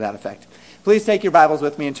that effect. Please take your Bibles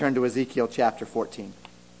with me and turn to Ezekiel chapter 14.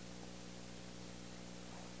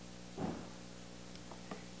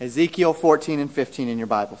 Ezekiel 14 and 15 in your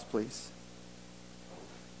Bibles, please.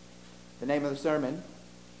 The name of the sermon,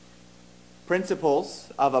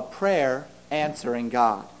 Principles of a Prayer Answering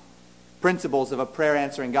God. Principles of a Prayer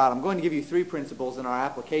Answering God. I'm going to give you 3 principles in our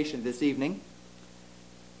application this evening.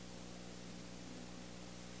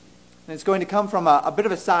 And it's going to come from a bit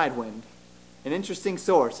of a side wind. An interesting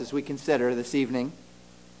source as we consider this evening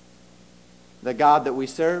the God that we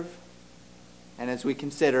serve, and as we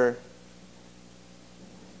consider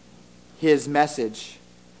His message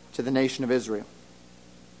to the nation of Israel.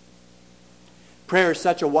 Prayer is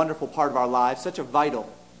such a wonderful part of our lives, such a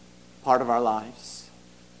vital part of our lives.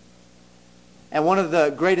 And one of the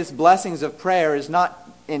greatest blessings of prayer is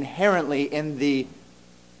not inherently in the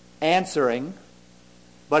answering,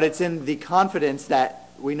 but it's in the confidence that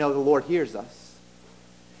we know the Lord hears us.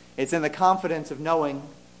 It's in the confidence of knowing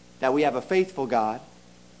that we have a faithful God,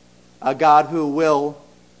 a God who will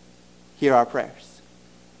hear our prayers.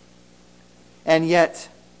 And yet,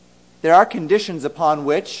 there are conditions upon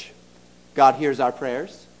which God hears our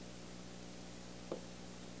prayers.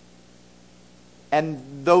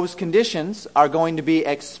 And those conditions are going to be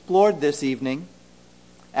explored this evening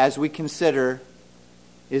as we consider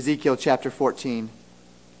Ezekiel chapter 14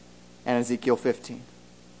 and Ezekiel 15.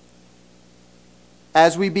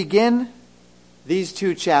 As we begin these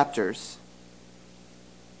 2 chapters,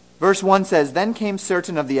 verse 1 says, "Then came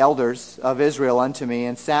certain of the elders of Israel unto me,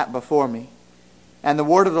 and sat before me. And the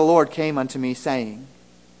word of the Lord came unto me, saying."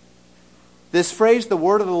 This phrase, "the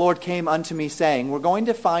word of the Lord came unto me, saying," we're going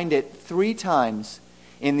to find it 3 times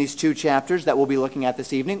in these 2 chapters that we'll be looking at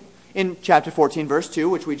this evening. In chapter 14, verse 2,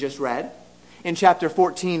 which we just read. In chapter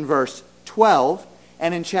 14, verse 12.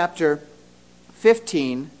 And in chapter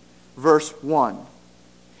 15, verse 1.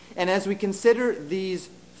 And as we consider these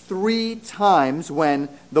 3 times when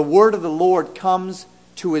the word of the Lord comes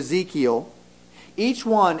to Ezekiel, each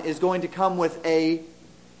one is going to come with a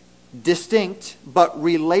distinct but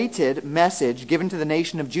related message given to the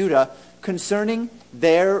nation of Judah concerning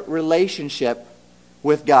their relationship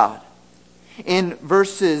with God. In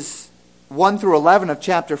verses 1 through 11 of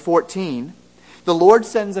chapter 14, the Lord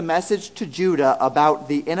sends a message to Judah about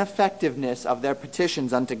the ineffectiveness of their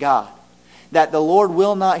petitions unto God, that the Lord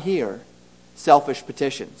will not hear selfish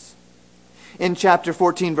petitions. In chapter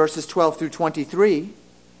 14, verses 12 through 23,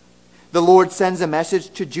 the Lord sends a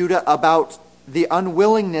message to Judah about the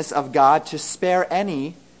unwillingness of God to spare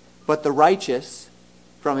any but the righteous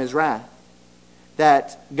from His wrath,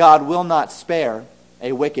 that God will not spare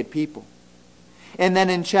a wicked people. And then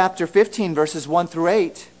in chapter 15, verses 1 through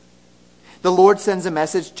 8, the Lord sends a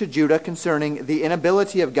message to Judah concerning the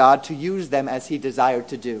inability of God to use them as He desired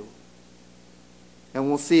to do. And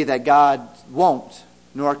we'll see that God won't,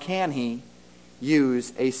 nor can He,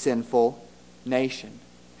 use a sinful nation.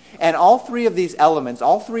 And all 3 of these elements,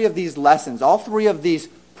 all 3 of these lessons, all 3 of these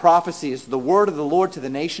prophecies, the word of the Lord to the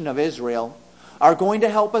nation of Israel, are going to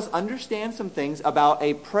help us understand some things about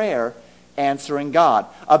a prayer answering God.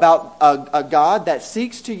 About a God that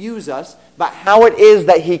seeks to use us, but how it is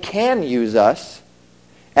that He can use us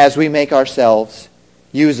as we make ourselves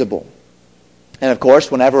usable. And of course,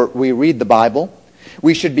 whenever we read the Bible,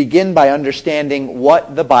 we should begin by understanding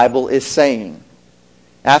what the Bible is saying.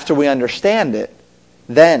 After we understand it,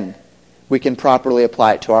 then we can properly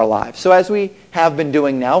apply it to our lives. So as we have been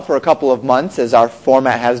doing now for a couple of months, as our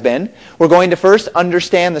format has been, we're going to first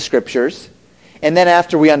understand the Scriptures, and then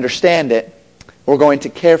after we understand it, we're going to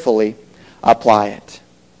carefully apply it.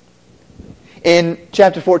 In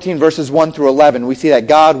chapter 14, verses 1 through 11, we see that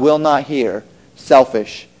God will not hear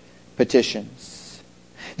selfish petitions.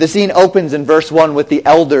 The scene opens in verse 1 with the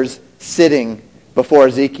elders sitting before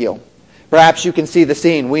Ezekiel. Perhaps you can see the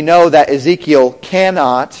scene. We know that Ezekiel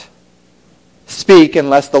cannot speak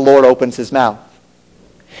unless the Lord opens his mouth.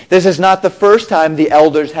 This is not the first time the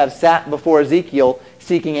elders have sat before Ezekiel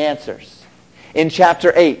seeking answers. In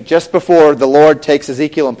chapter 8, just before the Lord takes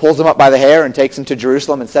Ezekiel and pulls him up by the hair and takes him to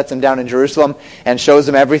Jerusalem and sets him down in Jerusalem and shows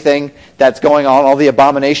him everything that's going on, all the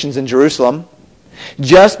abominations in Jerusalem,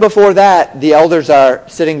 just before that, the elders are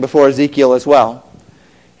sitting before Ezekiel as well.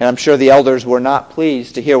 And I'm sure the elders were not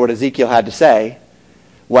pleased to hear what Ezekiel had to say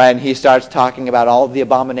when he starts talking about all of the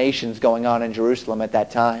abominations going on in Jerusalem at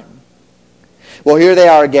that time. Well, here they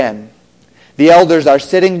are again. The elders are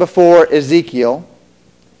sitting before Ezekiel,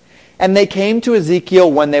 and they came to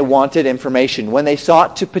Ezekiel when they wanted information, when they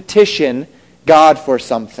sought to petition God for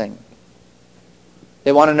something.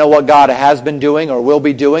 They want to know what God has been doing or will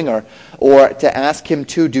be doing, or to ask Him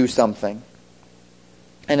to do something.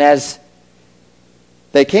 And as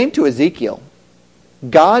They came to Ezekiel.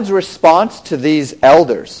 God's response to these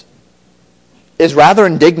elders is rather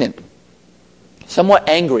indignant, somewhat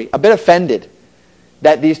angry, a bit offended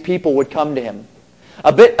that these people would come to him,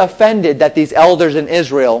 a bit offended that these elders in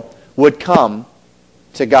Israel would come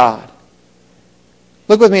to God.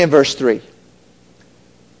 Look with me in verse 3.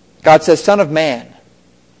 God says, Son of man,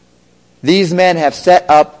 these men have set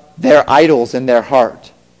up their idols in their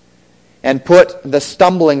heart and put the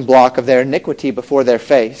stumbling block of their iniquity before their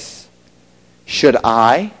face. Should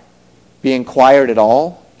I be inquired at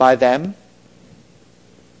all by them?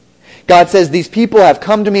 God says, these people have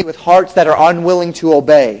come to me with hearts that are unwilling to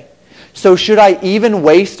obey. So should I even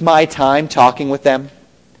waste my time talking with them?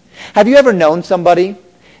 Have you ever known somebody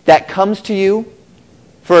that comes to you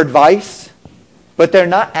for advice, but they're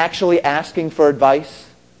not actually asking for advice?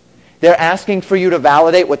 They're asking for you to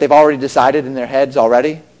validate what they've already decided in their heads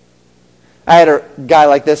already? I had a guy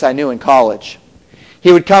like this I knew in college.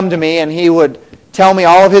 He would come to me and he would tell me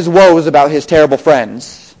all of his woes about his terrible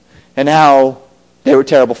friends and how they were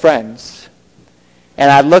terrible friends.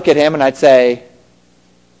 And I'd look at him and I'd say,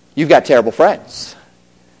 you've got terrible friends.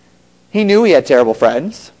 He knew he had terrible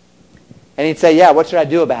friends. And he'd say, yeah, what should I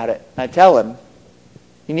do about it? And I'd tell him,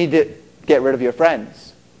 you need to get rid of your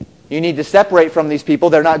friends. You need to separate from these people.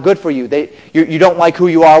 They're not good for you. You don't like who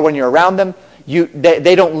you are when you're around them.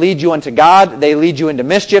 They don't lead you unto God. They lead you into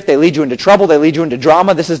mischief. They lead you into trouble. They lead you into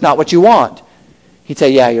drama. This is not what you want. He'd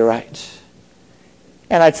say, yeah, you're right.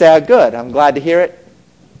 And I'd say, oh, good. I'm glad to hear it.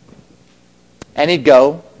 And he'd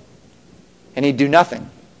go, and he'd do nothing.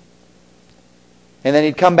 And then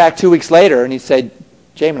he'd come back 2 weeks later, and he'd say,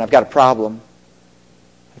 Jamin, I've got a problem.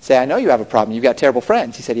 I'd say, I know you have a problem. You've got terrible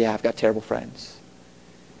friends. He said, yeah, I've got terrible friends.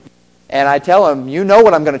 And I'd tell him, you know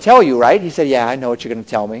what I'm going to tell you, right? He said, yeah, I know what you're going to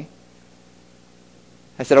tell me.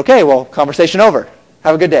 I said, okay, well, conversation over.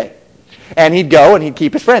 Have a good day. And he'd go and he'd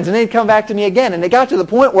keep his friends. And then he'd come back to me again. And it got to the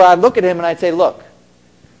point where I'd look at him and I'd say, look,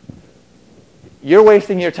 you're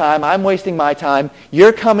wasting your time. I'm wasting my time.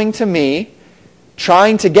 You're coming to me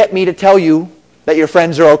trying to get me to tell you that your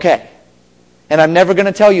friends are okay. And I'm never going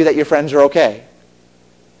to tell you that your friends are okay.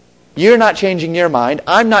 You're not changing your mind.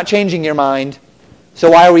 I'm not changing your mind. So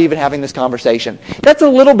why are we even having this conversation? That's a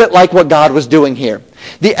little bit like what God was doing here.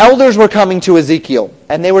 The elders were coming to Ezekiel,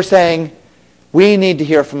 and they were saying, we need to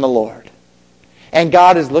hear from the Lord. And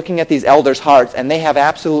God is looking at these elders' hearts, and they have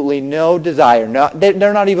absolutely no desire.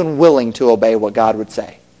 They're not even willing to obey what God would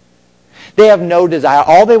say. They have no desire.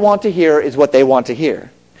 All they want to hear is what they want to hear.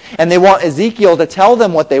 And they want Ezekiel to tell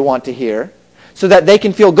them what they want to hear so that they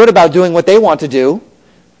can feel good about doing what they want to do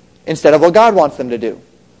instead of what God wants them to do.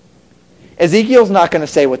 Ezekiel's not going to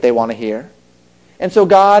say what they want to hear. And so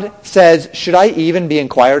God says, should I even be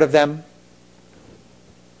inquired of them?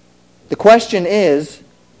 The question is,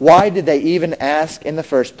 why did they even ask in the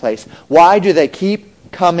first place? Why do they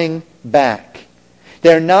keep coming back?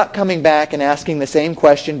 They're not coming back and asking the same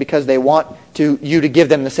question because they want you to give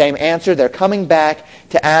them the same answer. They're coming back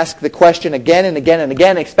to ask the question again and again and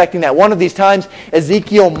again, expecting that one of these times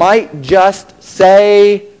Ezekiel might just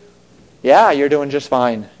say, yeah, you're doing just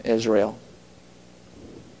fine, Israel.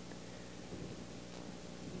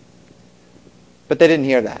 But they didn't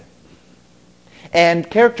hear that. And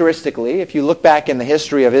characteristically, if you look back in the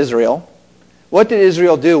history of Israel, what did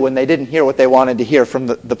Israel do when they didn't hear what they wanted to hear from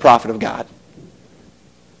the prophet of God?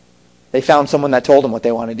 They found someone that told them what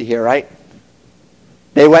they wanted to hear, right?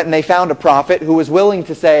 They went and they found a prophet who was willing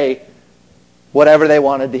to say whatever they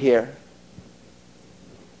wanted to hear.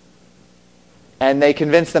 And they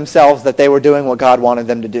convinced themselves that they were doing what God wanted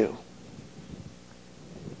them to do.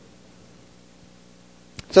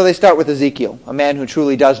 So they start with Ezekiel, a man who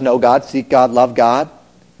truly does know God, seek God, love God.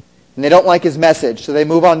 And they don't like his message, so they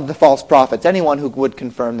move on to the false prophets, anyone who would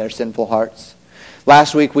confirm their sinful hearts.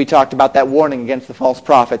 Last week we talked about that warning against the false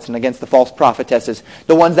prophets and against the false prophetesses,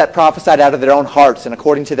 the ones that prophesied out of their own hearts and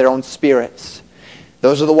according to their own spirits.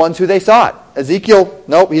 Those are the ones who they sought. Ezekiel,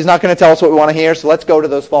 nope, he's not going to tell us what we want to hear, so let's go to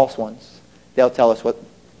those false ones. They'll tell us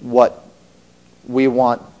what we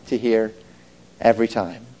want to hear every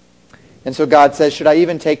time. And so God says, should I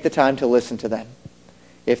even take the time to listen to them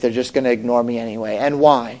if they're just going to ignore me anyway? And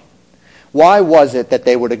why? Why was it that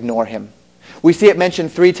they would ignore him? We see it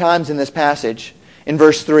mentioned 3 times in this passage. In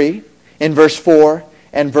verse 3, in verse 4,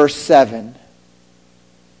 and verse 7.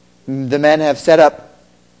 The men have set up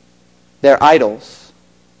their idols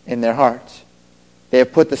in their hearts. They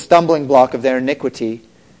have put the stumbling block of their iniquity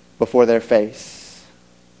before their face.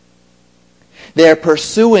 They are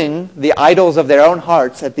pursuing the idols of their own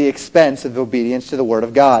hearts at the expense of obedience to the Word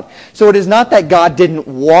of God. So it is not that God didn't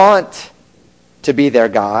want to be their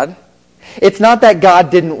God. It's not that God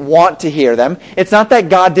didn't want to hear them. It's not that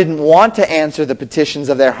God didn't want to answer the petitions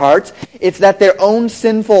of their hearts. It's that their own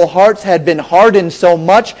sinful hearts had been hardened so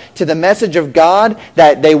much to the message of God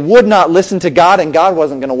that they would not listen to God, and God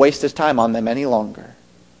wasn't going to waste his time on them any longer.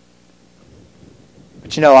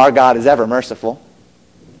 But you know, our God is ever merciful.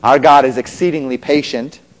 Our God is exceedingly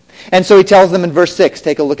patient. And so he tells them in verse 6,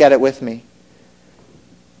 take a look at it with me.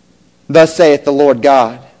 Thus saith the Lord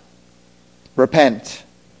God, repent,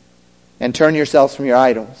 and turn yourselves from your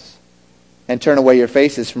idols, and turn away your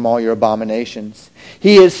faces from all your abominations.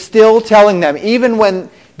 He is still telling them, even when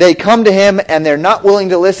they come to him and they're not willing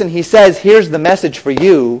to listen, he says, here's the message for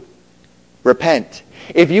you, repent.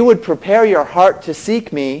 If you would prepare your heart to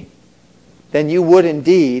seek me, then you would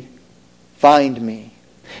indeed find me.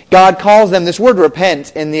 God calls them, this word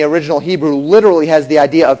repent in the original Hebrew literally has the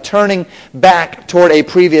idea of turning back toward a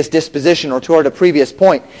previous disposition or toward a previous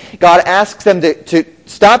point. God asks them to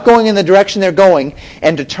stop going in the direction they're going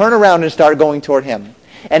and to turn around and start going toward him.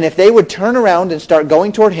 And if they would turn around and start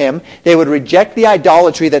going toward him, they would reject the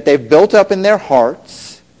idolatry that they've built up in their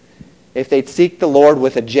hearts. If they'd seek the Lord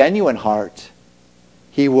with a genuine heart,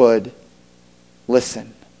 he would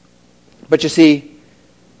listen. But you see,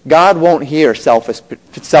 God won't hear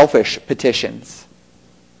selfish petitions.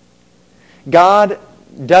 God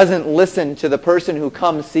doesn't listen to the person who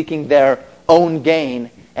comes seeking their own gain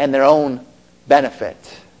and their own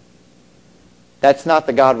benefit. That's not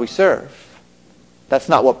the God we serve. That's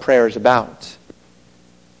not what prayer is about.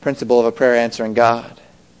 Principle of a prayer answering God.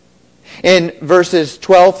 In verses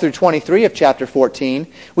 12 through 23 of chapter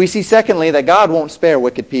 14, we see secondly that God won't spare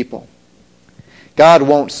wicked people. God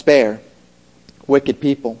won't spare wicked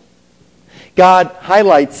people. God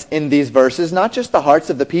highlights in these verses not just the hearts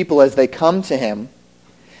of the people as they come to him,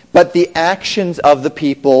 but the actions of the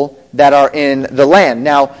people that are in the land.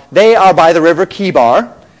 Now, they are by the river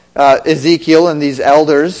Kibar. Ezekiel and these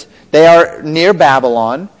elders, they are near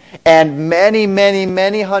Babylon, and many, many,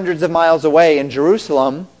 many hundreds of miles away in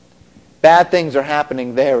Jerusalem, bad things are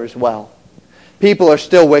happening there as well. People are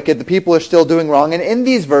still wicked. The people are still doing wrong. And in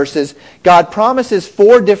these verses, God promises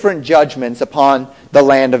 4 different judgments upon the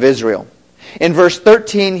land of Israel. In verse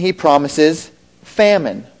 13, he promises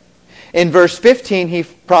famine. In verse 15, he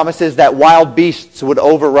promises that wild beasts would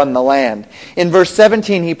overrun the land. In verse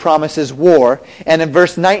 17, he promises war. And in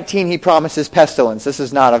verse 19, he promises pestilence. This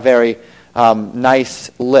is not a very nice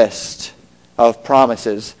list of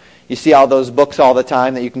promises. You see all those books all the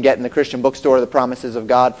time that you can get in the Christian bookstore, the promises of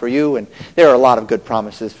God for you, and there are a lot of good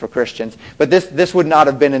promises for Christians. But this would not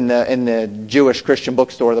have been in the Jewish Christian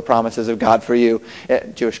bookstore, the promises of God for you.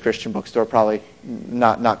 Jewish Christian bookstore, probably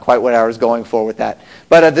not quite what I was going for with that.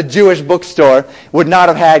 But the Jewish bookstore would not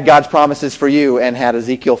have had God's promises for you and had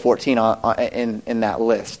Ezekiel 14 in that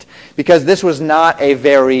list. Because this was not a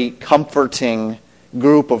very comforting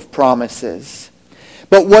group of promises.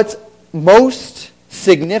 But what's most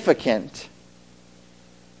significant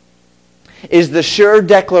is the sure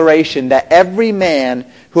declaration that every man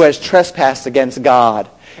who has trespassed against God,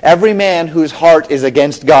 every man whose heart is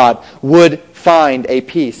against God, would find a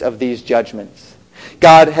piece of these judgments.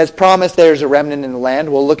 God has promised there's a remnant in the land.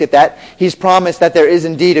 We'll look at that. He's promised that there is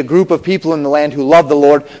indeed a group of people in the land who love the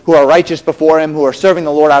Lord, who are righteous before him, who are serving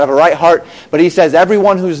the Lord out of a right heart. But he says,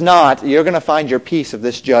 everyone who's not, you're going to find your piece of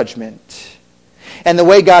this judgment. And the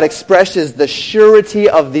way God expresses the surety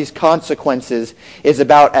of these consequences is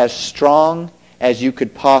about as strong as you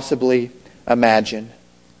could possibly imagine.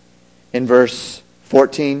 In verse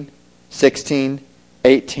 14, 16,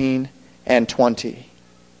 18, and 20,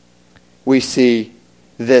 we see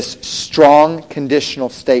this strong conditional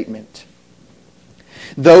statement.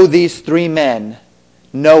 Though these 3 men,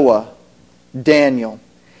 Noah, Daniel,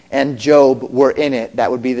 and Job, were in it,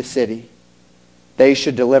 that would be the city, they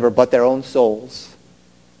should deliver but their own souls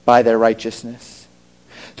by their righteousness.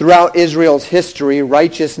 Throughout Israel's history,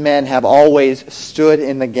 righteous men have always stood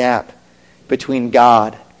in the gap between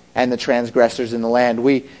God and the transgressors in the land.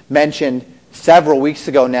 We mentioned several weeks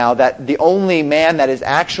ago now that the only man that is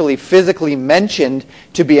actually physically mentioned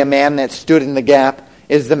to be a man that stood in the gap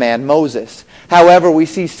is the man Moses. However, we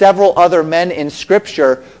see several other men in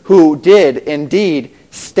Scripture who did indeed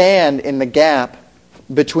stand in the gap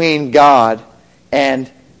between God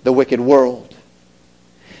and the wicked world.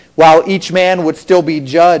 While each man would still be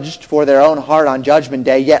judged for their own heart on Judgment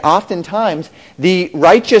Day, yet oftentimes the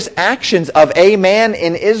righteous actions of a man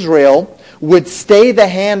in Israel would stay the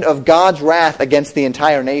hand of God's wrath against the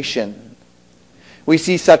entire nation. We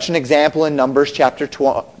see such an example in Numbers chapter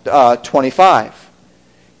 25.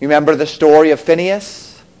 Remember the story of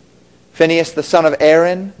Phinehas? Phinehas, the son of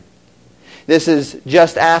Aaron. This is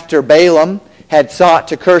just after Balaam had sought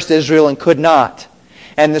to curse Israel and could not.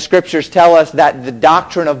 And the Scriptures tell us that the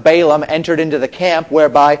doctrine of Balaam entered into the camp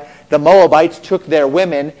whereby the Moabites took their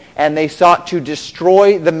women and they sought to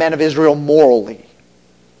destroy the men of Israel morally.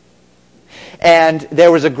 And there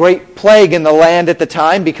was a great plague in the land at the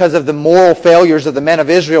time because of the moral failures of the men of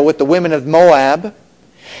Israel with the women of Moab.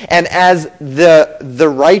 And as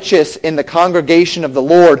the righteous in the congregation of the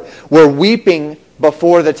Lord were weeping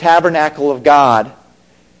before the tabernacle of God,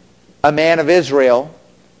 a man of Israel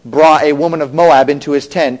brought a woman of Moab into his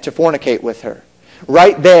tent to fornicate with her,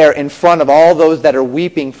 right there in front of all those that are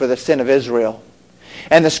weeping for the sin of Israel.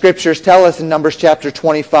 And the Scriptures tell us in Numbers chapter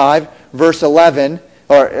 25, verse 11,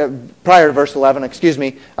 or prior to verse 11,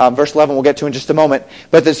 verse 11 we'll get to in just a moment,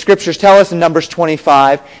 but the Scriptures tell us in Numbers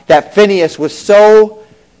 25 that Phinehas was so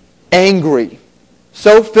angry,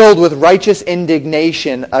 so filled with righteous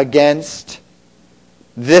indignation against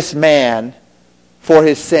this man for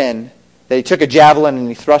his sin, that he took a javelin and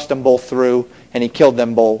he thrust them both through and he killed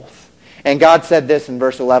them both. And God said this in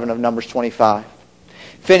verse 11 of Numbers 25.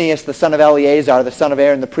 Phinehas, the son of Eleazar, the son of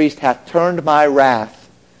Aaron the priest, hath turned my wrath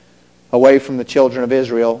away from the children of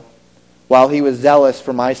Israel, while he was zealous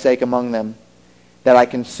for my sake among them, that I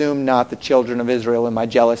consume not the children of Israel in my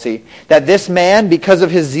jealousy. That this man, because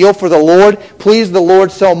of his zeal for the Lord, pleased the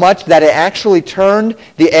Lord so much that it actually turned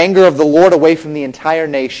the anger of the Lord away from the entire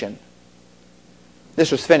nation.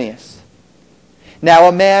 This was Phinehas. Now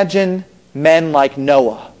imagine men like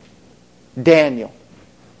Noah, Daniel,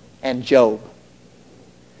 and Job.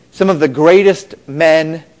 Some of the greatest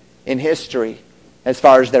men in history as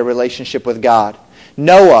far as their relationship with God.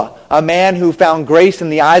 Noah, a man who found grace in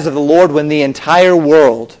the eyes of the Lord when the entire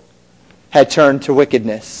world had turned to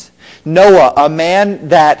wickedness. Noah, a man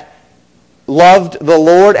that loved the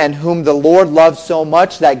Lord and whom the Lord loved so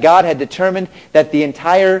much that God had determined that the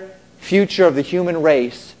entire future of the human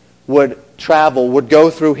race would go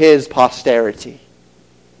through his posterity.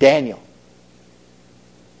 Daniel.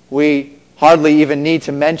 We hardly even need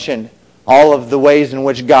to mention all of the ways in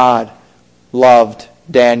which God loved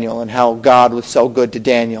Daniel and how God was so good to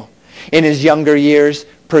Daniel. In his younger years,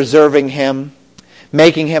 preserving him,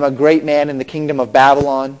 making him a great man in the kingdom of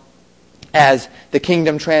Babylon. As the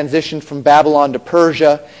kingdom transitioned from Babylon to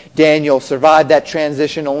Persia, Daniel survived that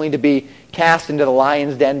transition only to be cast into the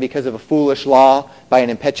lion's den because of a foolish law by an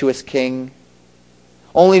impetuous king,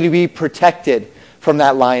 only to be protected from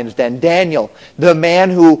that lion's den. Daniel, the man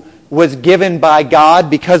who was given by God,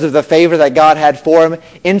 because of the favor that God had for him,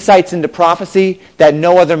 insights into prophecy that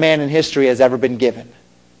no other man in history has ever been given.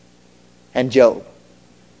 And Job.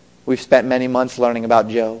 We've spent many months learning about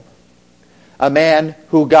Job. A man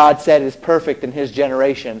who God said is perfect in his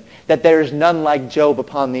generation, that there is none like Job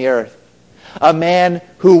upon the earth. A man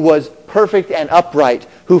who was perfect and upright,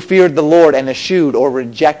 who feared the Lord and eschewed or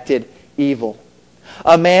rejected evil.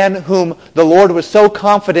 A man whom the Lord was so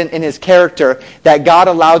confident in his character that God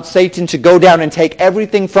allowed Satan to go down and take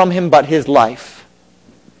everything from him but his life.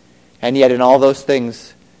 And yet in all those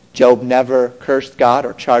things, Job never cursed God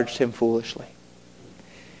or charged him foolishly.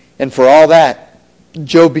 And for all that,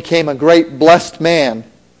 Job became a great blessed man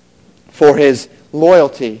for his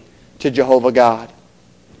loyalty to Jehovah God.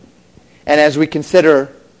 And as we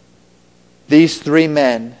consider these three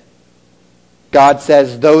men, God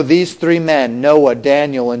says, though these three men, Noah,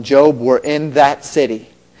 Daniel, and Job, were in that city,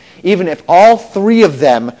 even if all three of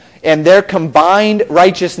them and their combined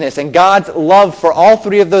righteousness and God's love for all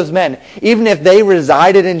three of those men, even if they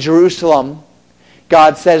resided in Jerusalem,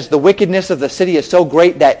 God says the wickedness of the city is so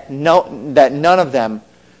great that none of them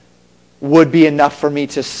would be enough for me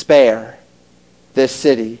to spare this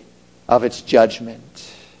city of its judgment.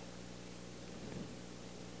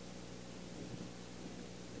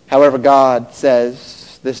 However, God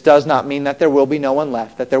says this does not mean that there will be no one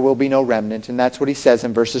left, that there will be no remnant. And that's what he says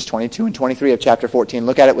in verses 22 and 23 of chapter 14.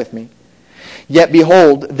 Look at it with me. Yet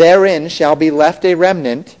behold, therein shall be left a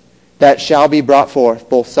remnant that shall be brought forth,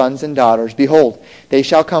 both sons and daughters. Behold, they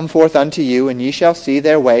shall come forth unto you, and ye shall see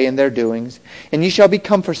their way and their doings. And ye shall be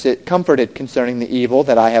comforted concerning the evil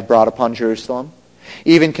that I have brought upon Jerusalem,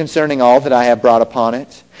 even concerning all that I have brought upon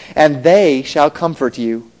it. And they shall comfort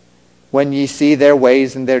you when ye see their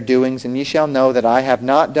ways and their doings, and ye shall know that I have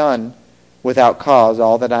not done without cause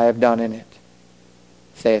all that I have done in it,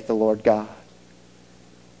 saith the Lord God.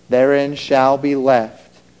 Therein shall be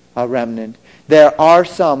left a remnant. There are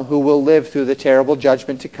some who will live through the terrible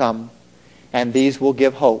judgment to come, and these will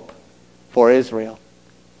give hope for Israel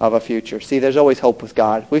of a future. See, there's always hope with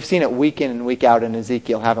God. We've seen it week in and week out in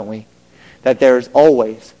Ezekiel, haven't we? That there's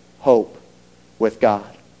always hope with God.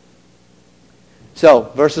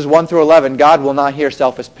 So, verses 1 through 11, God will not hear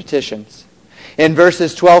selfish petitions. In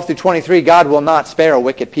verses 12 through 23, God will not spare a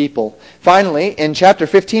wicked people. Finally, in chapter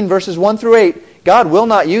 15, verses 1 through 8, God will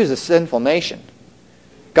not use a sinful nation.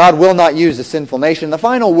 God will not use a sinful nation. The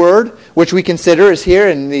final word, which we consider, is here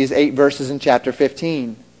in these 8 verses in chapter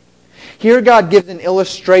 15. Here God gives an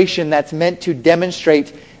illustration that's meant to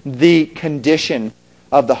demonstrate the condition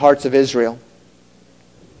of the hearts of Israel.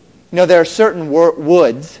 You know, there are certain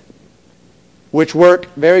woods which work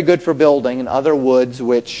very good for building and other woods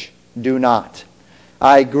which do not.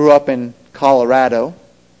 I grew up in Colorado.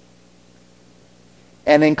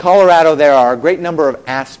 And in Colorado there are a great number of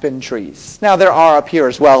aspen trees. Now there are up here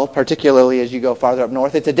as well, particularly as you go farther up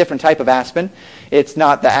north. It's a different type of aspen. It's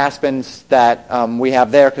not the aspens that we have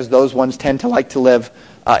there, because those ones tend to like to live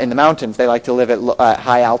in the mountains. They like to live at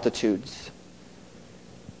high altitudes.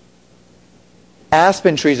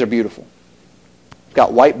 Aspen trees are beautiful. They've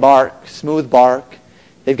got white bark, smooth bark.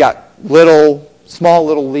 They've got small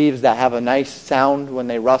little leaves that have a nice sound when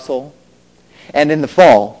they rustle. And in the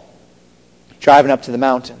fall, driving up to the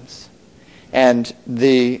mountains, and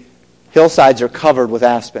the hillsides are covered with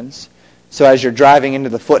aspens. So as you're driving into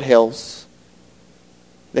the foothills,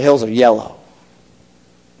 the hills are yellow.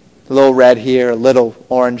 A little red here, a little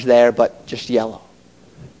orange there, but just yellow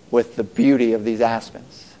with the beauty of these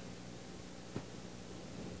aspens.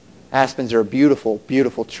 Aspens are a beautiful,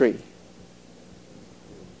 beautiful tree.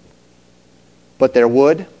 But their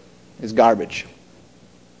wood is garbage.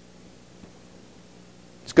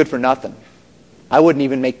 It's good for nothing. I wouldn't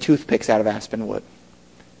even make toothpicks out of aspen wood.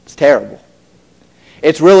 It's terrible.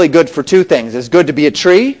 It's really good for 2 things. It's good to be a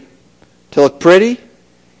tree, to look pretty,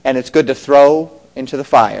 and it's good to throw into the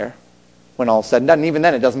fire when all's said and done. And even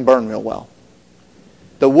then, it doesn't burn real well.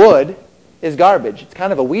 The wood is garbage. It's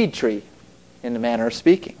kind of a weed tree, in the manner of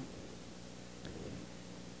speaking.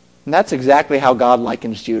 And that's exactly how God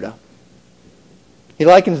likens Judah. He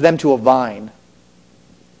likens them to a vine.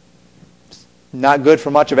 It's not good for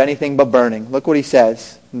much of anything but burning. Look what he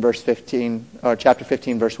says in verse 15, or chapter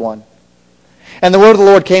 15, verse 1. And the word of the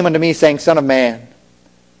Lord came unto me, saying, Son of man,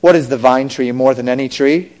 what is the vine tree more than any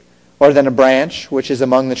tree, or than a branch which is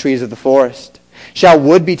among the trees of the forest? Shall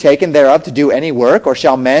wood be taken thereof to do any work, or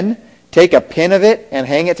shall men take a pin of it and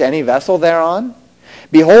hang it to any vessel thereon?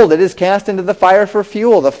 Behold, it is cast into the fire for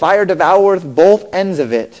fuel. The fire devoureth both ends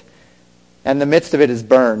of it, and the midst of it is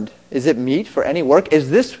burned. Is it meat for any work? Is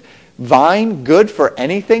this vine good for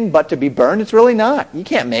anything but to be burned? It's really not. You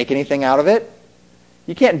can't make anything out of it.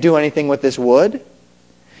 You can't do anything with this wood.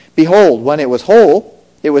 Behold, when it was whole,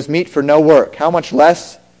 it was meat for no work. How much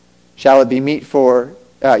less shall it be meat for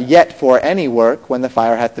yet for any work, when the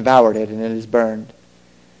fire hath devoured it, and it is burned?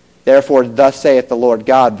 Therefore, thus saith the Lord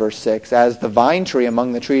God, verse 6, As the vine tree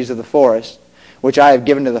among the trees of the forest, which I have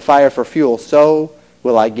given to the fire for fuel, so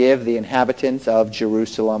will I give the inhabitants of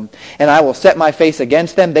Jerusalem. And I will set my face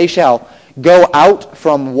against them. They shall go out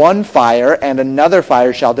from one fire, and another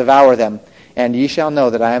fire shall devour them. And ye shall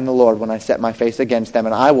know that I am the Lord when I set my face against them.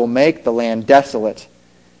 And I will make the land desolate,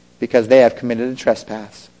 because they have committed a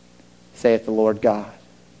trespass, saith the Lord God.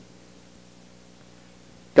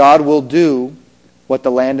 God will do what the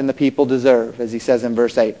land and the people deserve, as he says in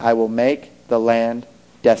verse 8, I will make the land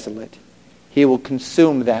desolate. He will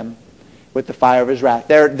consume them with the fire of his wrath.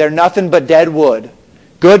 They're nothing but dead wood.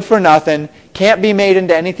 Good for nothing. Can't be made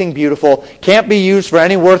into anything beautiful. Can't be used for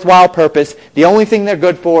any worthwhile purpose. The only thing they're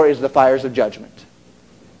good for is the fires of judgment.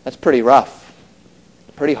 That's pretty rough.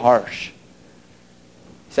 Pretty harsh. You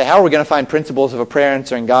say, how are we going to find principles of a prayer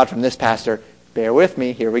answering God from this pastor? Bear with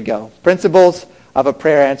me. Here we go. Principles of a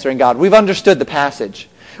prayer answering God. We've understood the passage.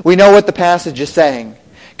 We know what the passage is saying.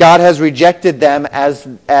 God has rejected them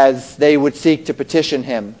as they would seek to petition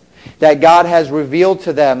him. That God has revealed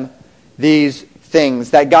to them these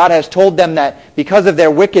things. That God has told them that because of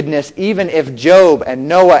their wickedness, even if Job and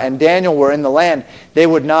Noah and Daniel were in the land, they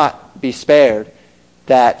would not be spared.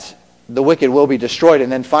 That the wicked will be destroyed.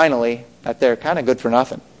 And then finally, that they're kind of good for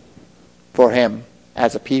nothing for him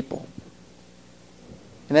as a people.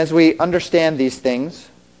 And as we understand these things,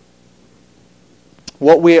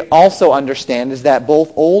 what we also understand is that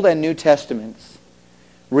both Old and New Testaments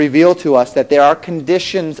reveal to us that there are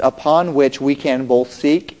conditions upon which we can both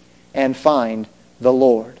seek and find the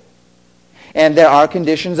Lord. And there are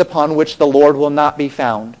conditions upon which the Lord will not be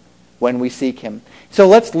found when we seek him. So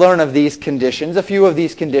let's learn of these conditions, a few of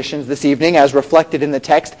these conditions this evening as reflected in the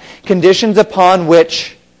text. Conditions upon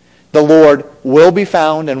which the Lord will be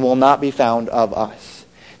found and will not be found of us.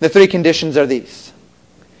 The 3 conditions are these.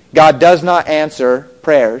 God does not answer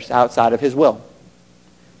prayers outside of his will.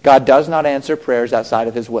 God does not answer prayers outside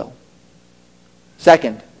of his will.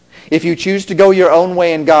 Second, if you choose to go your own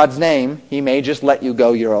way in God's name, he may just let you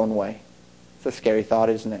go your own way. It's a scary thought,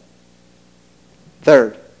 isn't it?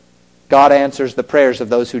 Third, God answers the prayers of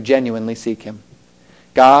those who genuinely seek Him.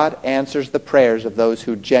 God answers the prayers of those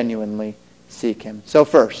who genuinely seek Him. So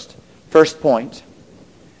first point,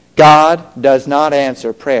 God does not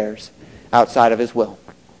answer prayers outside of His will.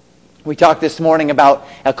 We talked this morning about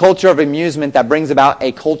a culture of amusement that brings about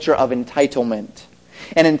a culture of entitlement.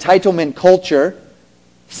 An entitlement culture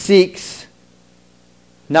seeks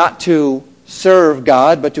not to serve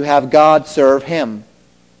God, but to have God serve him.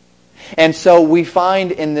 And so we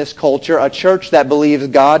find in this culture a church that believes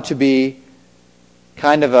God to be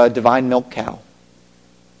kind of a divine milk cow,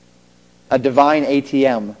 a divine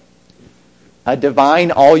ATM, a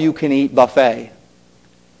divine all-you-can-eat buffet.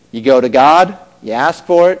 You go to God, you ask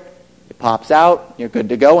for it, it pops out, you're good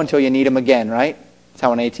to go until you need him again, right? That's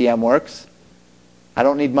how an ATM works. I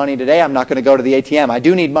don't need money today, I'm not going to go to the ATM. I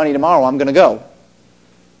do need money tomorrow, I'm going to go.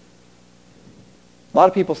 A lot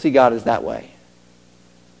of people see God as that way.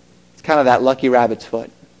 It's kind of that lucky rabbit's foot.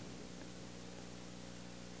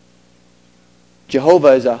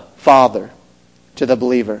 Jehovah is a father to the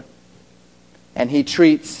believer, and he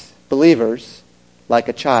treats believers like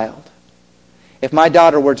a child. If my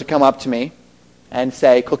daughter were to come up to me and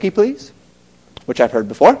say, "Cookie, please," which I've heard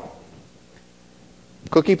before,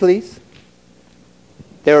 "Cookie, please,"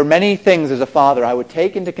 there are many things as a father I would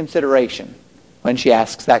take into consideration when she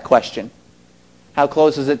asks that question. How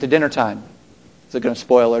close is it to dinner time? Is it going to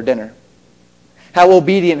spoil her dinner? How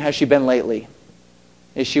obedient has she been lately?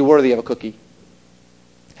 Is she worthy of a cookie?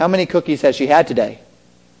 How many cookies has she had today?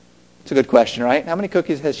 It's a good question, right? How many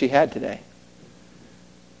cookies has she had today?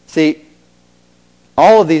 See,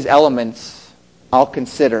 all of these elements I'll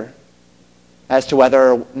consider as to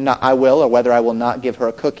whether or not I will or whether I will not give her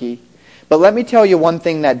a cookie. But let me tell you one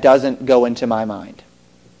thing that doesn't go into my mind.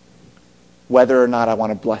 Whether or not I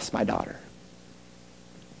want to bless my daughter.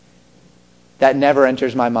 That never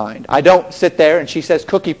enters my mind. I don't sit there and she says,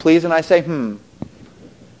 "Cookie, please," and I say,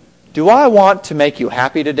 do I want to make you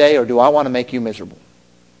happy today or do I want to make you miserable?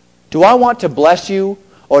 Do I want to bless you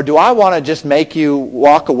or do I want to just make you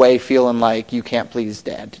walk away feeling like you can't please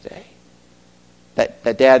Dad today?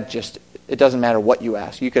 That Dad just, it doesn't matter what you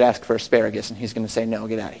ask. You could ask for asparagus and he's going to say, "No,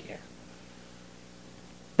 get out of here."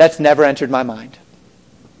 That's never entered my mind.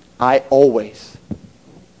 I always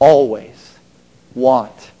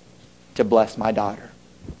want to bless my daughter.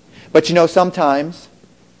 But you know, sometimes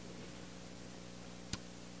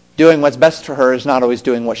doing what's best for her is not always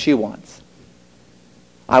doing what she wants.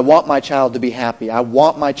 I want my child to be happy. I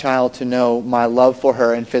want my child to know my love for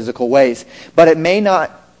her in physical ways. But it may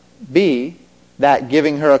not be that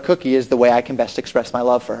giving her a cookie is the way I can best express my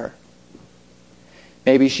love for her.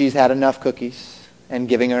 Maybe she's had enough cookies and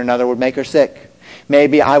giving her another would make her sick.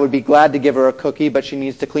 Maybe I would be glad to give her a cookie, but she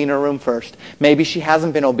needs to clean her room first. Maybe she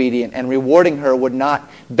hasn't been obedient, and rewarding her would not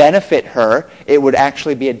benefit her. It would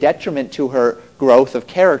actually be a detriment to her growth of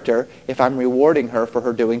character if I'm rewarding her for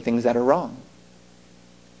her doing things that are wrong.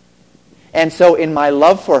 And so in my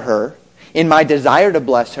love for her, in my desire to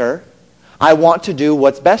bless her, I want to do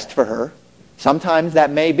what's best for her. Sometimes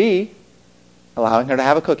that may be allowing her to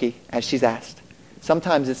have a cookie, as she's asked.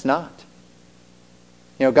 Sometimes it's not.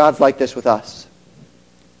 You know, God's like this with us.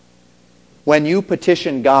 When you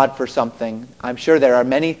petition God for something, I'm sure there are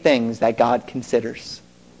many things that God considers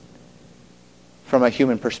from a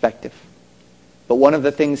human perspective. But one of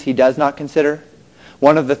the things he does not consider,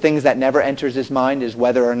 one of the things that never enters his mind is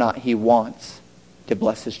whether or not he wants to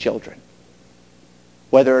bless his children.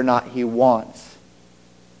 Whether or not he wants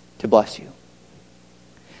to bless you.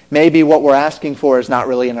 Maybe what we're asking for is not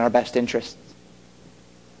really in our best interests.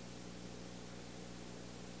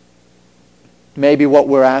 Maybe what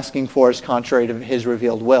we're asking for is contrary to his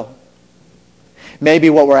revealed will. Maybe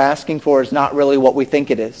what we're asking for is not really what we think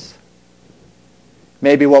it is.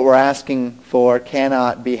 Maybe what we're asking for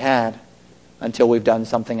cannot be had until we've done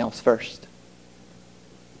something else first.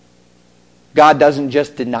 God doesn't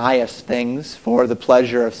just deny us things for the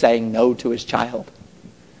pleasure of saying no to his child.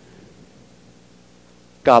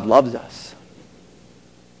 God loves us.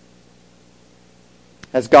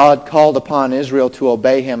 As God called upon Israel to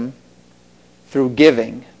obey him through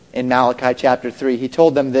giving in Malachi chapter 3, he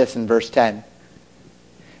told them this in verse 10.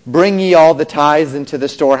 "Bring ye all the tithes into the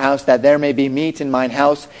storehouse, that there may be meat in mine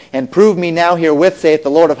house, and prove me now herewith, saith the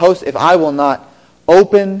Lord of hosts, if I will not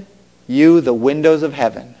open you the windows of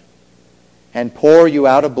heaven, and pour you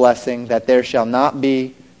out a blessing, that there shall not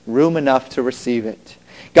be room enough to receive it."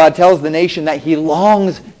 God tells the nation that he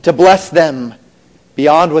longs to bless them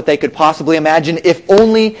beyond what they could possibly imagine, if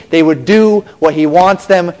only they would do what he wants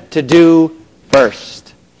them to do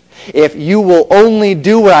first. If you will only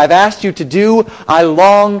do what I've asked you to do, I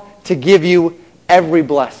long to give you every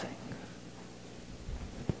blessing.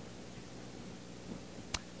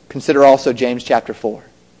 Consider also James chapter 4,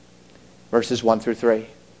 verses 1 through 3.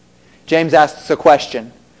 James asks a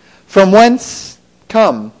question. From whence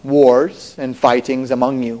come wars and fightings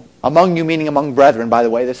among you? Among you meaning among brethren, by the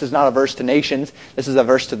way. This is not a verse to nations. This is a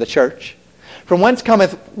verse to the church. From whence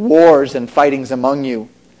cometh wars and fightings among you?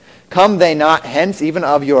 Come they not hence even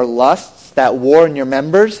of your lusts that war in your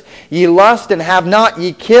members? Ye lust and have not,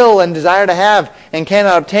 ye kill and desire to have and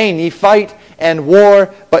cannot obtain. Ye fight and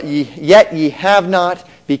war, but yet ye have not,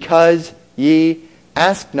 because ye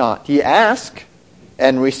ask not. Ye ask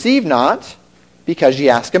and receive not, because ye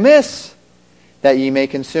ask amiss, that ye may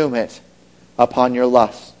consume it upon your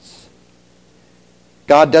lusts.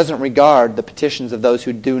 God doesn't regard the petitions of those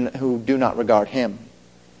who do not regard Him.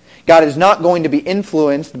 God is not going to be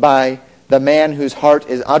influenced by the man whose heart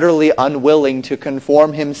is utterly unwilling to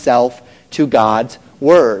conform himself to God's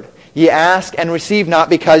Word. Ye ask and receive not,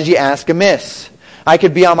 because ye ask amiss. I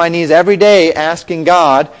could be on my knees every day asking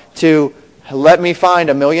God to let me find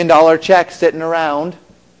 $1 million check sitting around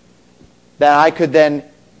that I could then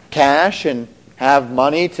cash and have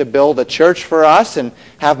money to build a church for us and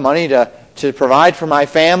have money to provide for my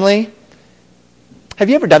family. Have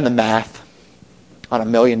you ever done the math on $1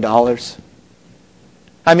 million?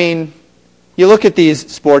 I mean, you look at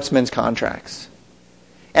these sportsmen's contracts,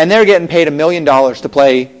 and they're getting paid $1 million to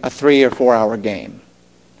play a 3 or 4 hour game.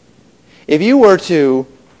 If you were to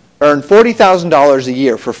earn $40,000 a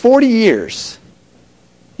year for 40 years,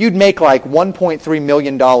 you'd make like $1.3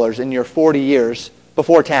 million in your 40 years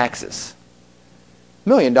before taxes. $1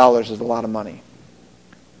 million is a lot of money.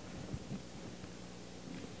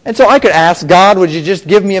 And so I could ask God, would you just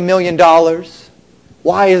give me $1 million?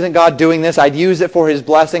 Why isn't God doing this? I'd use it for His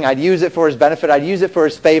blessing. I'd use it for His benefit. I'd use it for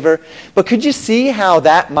His favor. But could you see how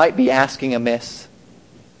that might be asking amiss?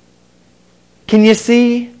 Can you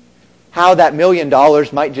see how that $1 million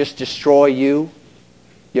might just destroy you,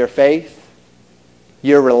 your faith,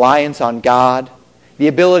 your reliance on God, the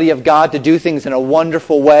ability of God to do things in a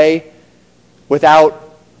wonderful way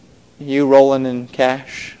without you rolling in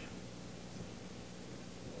cash?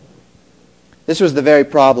 This was the very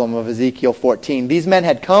problem of Ezekiel 14. These men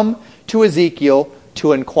had come to Ezekiel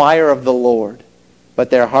to inquire of the Lord, but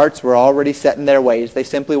their hearts were already set in their ways. They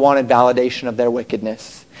simply wanted validation of their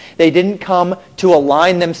wickedness. They didn't come to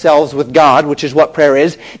align themselves with God, which is what prayer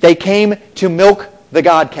is. They came to milk the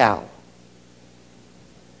God cow.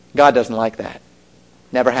 God doesn't like that.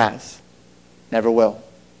 Never has. Never will.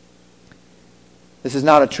 This is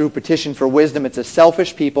not a true petition for wisdom. It's a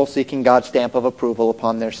selfish people seeking God's stamp of approval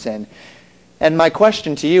upon their sin. And my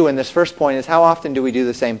question to you in this first point is, how often do we do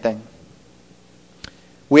the same thing?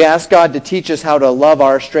 We ask God to teach us how to love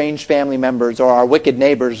our estranged family members or our wicked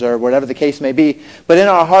neighbors or whatever the case may be. But in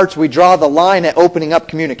our hearts we draw the line at opening up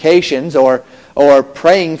communications or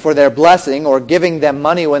praying for their blessing or giving them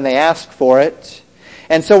money when they ask for it.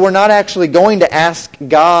 And so we're not actually going to ask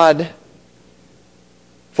God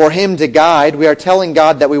for Him to guide. We are telling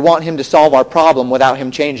God that we want Him to solve our problem without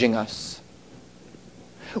Him changing us.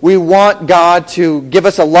 We want God to give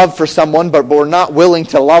us a love for someone, but we're not willing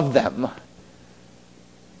to love them.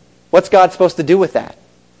 What's God supposed to do with that?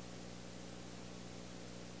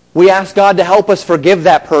 We ask God to help us forgive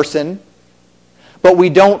that person, but we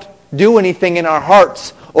don't do anything in our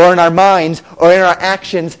hearts or in our minds or in our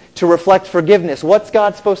actions to reflect forgiveness. What's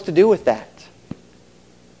God supposed to do with that?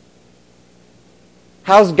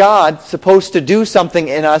 How's God supposed to do something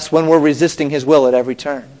in us when we're resisting His will at every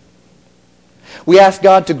turn? We ask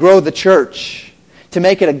God to grow the church, to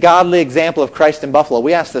make it a godly example of Christ in Buffalo.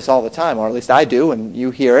 We ask this all the time, or at least I do, and you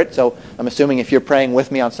hear it. So I'm assuming if you're praying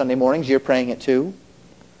with me on Sunday mornings, you're praying it too.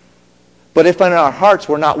 But if in our hearts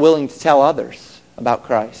we're not willing to tell others about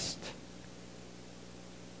Christ,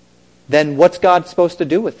 then what's God supposed to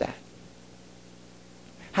do with that?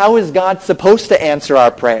 How is God supposed to answer our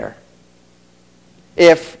prayer?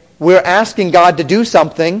 If we're asking God to do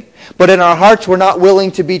something, but in our hearts we're not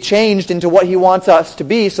willing to be changed into what He wants us to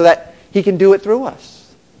be so that He can do it through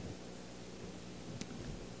us.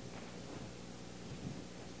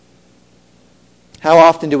 How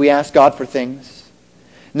often do we ask God for things,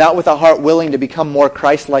 not with a heart willing to become more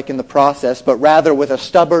Christ-like in the process, but rather with a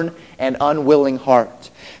stubborn and unwilling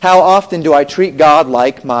heart? How often do I treat God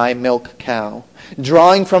like my milk cow,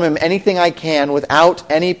 drawing from Him anything I can without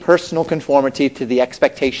any personal conformity to the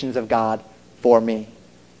expectations of God for me?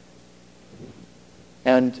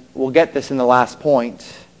 And we'll get this in the last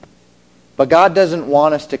point. But God doesn't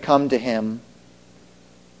want us to come to Him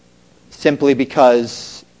simply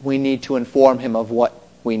because we need to inform Him of what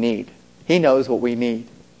we need. He knows what we need.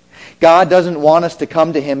 God doesn't want us to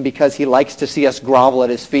come to Him because He likes to see us grovel at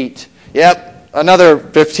His feet. Yep, another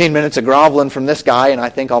 15 minutes of groveling from this guy, and I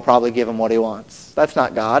think I'll probably give him what he wants. That's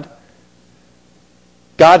not God.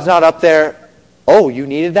 God's not up there, oh, you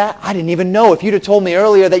needed that? I didn't even know. If you'd have told me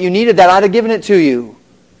earlier that you needed that, I'd have given it to you.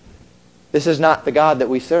 This is not the God that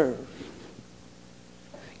we serve.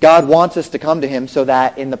 God wants us to come to Him so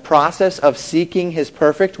that in the process of seeking His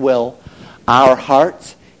perfect will, our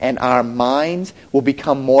hearts and our minds will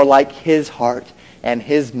become more like His heart and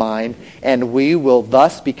His mind, and we will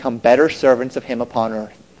thus become better servants of Him upon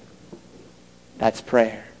earth. That's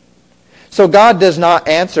prayer. So God does not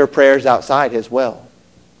answer prayers outside His will.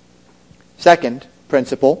 Second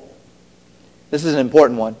principle, this is an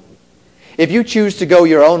important one. If you choose to go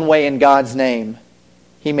your own way in God's name,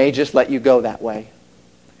 He may just let you go that way.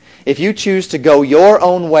 If you choose to go your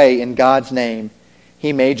own way in God's name,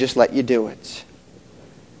 He may just let you do it.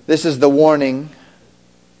 This is the warning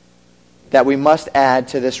that we must add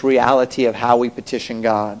to this reality of how we petition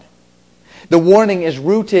God. The warning is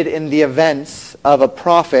rooted in the events of a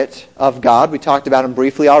prophet of God. We talked about him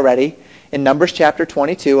briefly already in Numbers chapter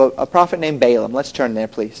 22, a prophet named Balaam. Let's turn there,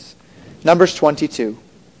 please. Numbers 22.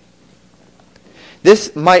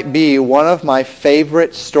 This might be one of my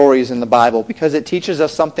favorite stories in the Bible because it teaches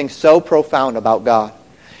us something so profound about God.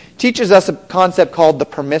 It teaches us a concept called the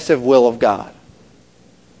permissive will of God.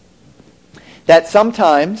 That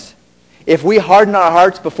sometimes, if we harden our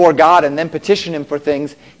hearts before God and then petition Him for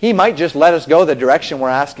things, He might just let us go the direction we're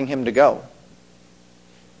asking Him to go,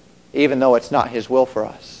 even though it's not His will for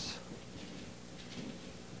us.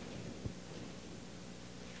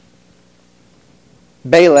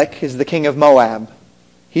 Balak is the king of Moab.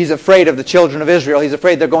 He's afraid of the children of Israel. He's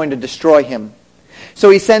afraid they're going to destroy him. So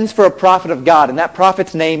he sends for a prophet of God, and that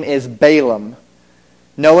prophet's name is Balaam,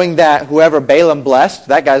 knowing that whoever Balaam blessed,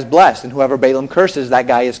 that guy's blessed, and whoever Balaam curses, that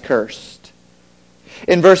guy is cursed.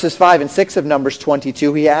 In verses 5 and 6 of Numbers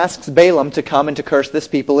 22, he asks Balaam to come and to curse this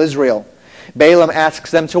people Israel. Balaam asks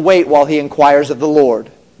them to wait while he inquires of the Lord.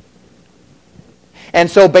 And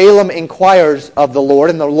so Balaam inquires of the Lord,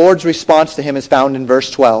 and the Lord's response to him is found in verse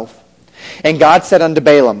 12. And God said unto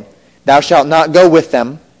Balaam, Thou shalt not go with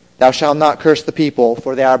them, thou shalt not curse the people,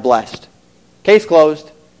 for they are blessed. Case closed.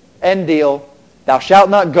 End deal. Thou shalt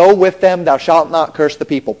not go with them, thou shalt not curse the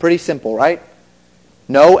people. Pretty simple, right?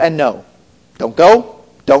 No and no. Don't go,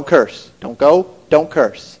 don't curse. Don't go, don't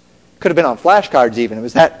curse. Could have been on flashcards even. It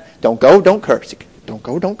was that, don't go, don't curse. Don't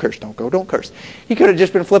go, don't curse. Don't go, don't curse. He could have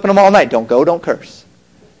just been flipping them all night. Don't go, don't curse.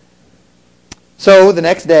 So the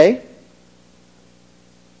next day,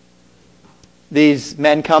 these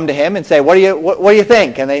men come to him and say, what do you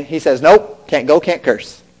think? And he says, nope, can't go, can't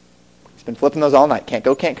curse. He's been flipping those all night. Can't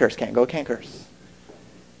go, can't curse. Can't go, can't curse.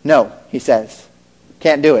 No, he says,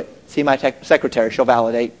 can't do it. See my secretary. She'll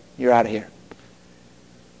validate. You're out of here.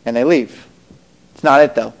 And they leave. It's not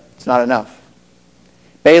it, though. It's not enough.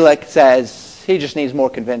 Balak says he just needs more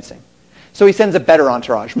convincing. So he sends a better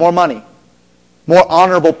entourage, more money, more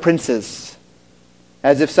honorable princes,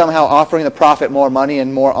 as if somehow offering the prophet more money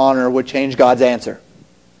and more honor would change God's answer.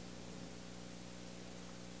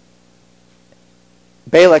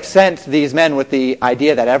 Balak sent these men with the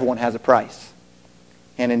idea that everyone has a price.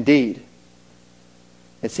 And indeed,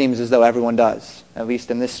 it seems as though everyone does, at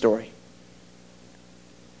least in this story.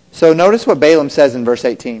 So notice what Balaam says in verse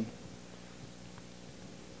 18.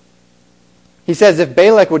 He says, If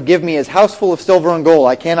Balak would give me his house full of silver and gold,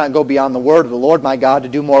 I cannot go beyond the word of the Lord my God to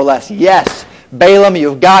do more or less. Yes, Balaam,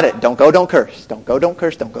 you've got it. Don't go, don't curse. Don't go, don't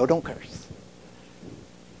curse. Don't go, don't curse.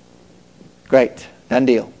 Great. Done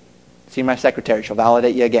deal. See my secretary. She'll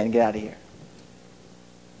validate you again. Get out of here.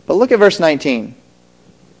 But look at verse 19.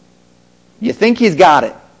 You think he's got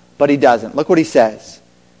it, but he doesn't. Look what he says.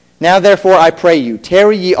 Now therefore I pray you,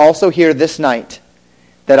 tarry ye also here this night,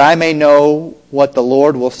 that I may know what the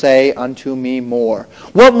Lord will say unto me more.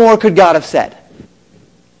 What more could God have said?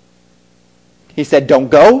 He said, don't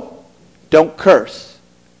go, don't curse.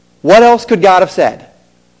 What else could God have said?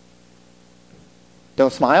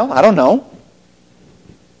 Don't smile? I don't know.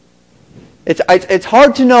 It's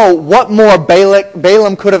hard to know what more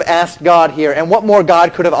Balaam could have asked God here and what more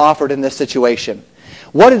God could have offered in this situation.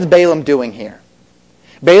 What is Balaam doing here?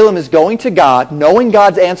 Balaam is going to God, knowing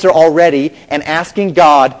God's answer already, and asking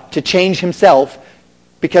God to change himself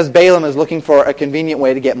because Balaam is looking for a convenient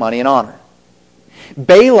way to get money and honor.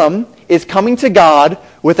 Balaam is coming to God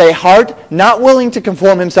with a heart not willing to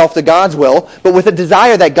conform himself to God's will, but with a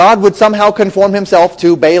desire that God would somehow conform himself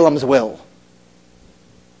to Balaam's will.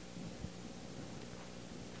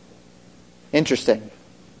 Interesting.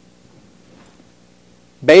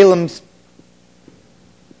 Balaam's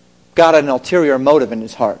got an ulterior motive in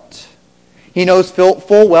his heart. He knows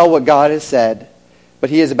full well what God has said, but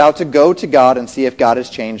he is about to go to God and see if God has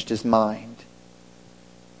changed his mind.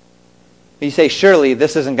 You say, surely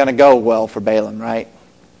this isn't going to go well for Balaam, right?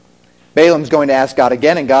 Balaam's going to ask God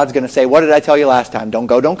again, and God's going to say, what did I tell you last time? Don't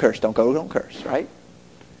go, don't curse. Don't go, don't curse, right?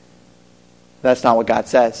 That's not what God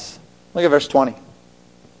says. Look at verse 20.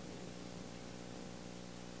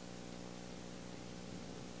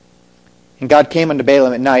 And God came unto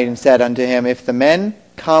Balaam at night and said unto him, if the men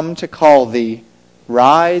come to call thee,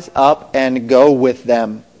 rise up and go with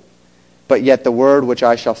them. But yet the word which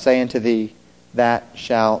I shall say unto thee, that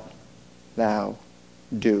shalt thou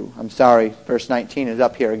do. I'm sorry, verse 19 is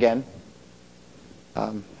up here again.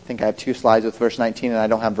 I think I have 2 slides with verse 19 and I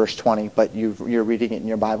don't have verse 20, but you're reading it in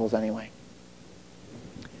your Bibles anyway.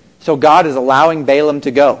 So God is allowing Balaam to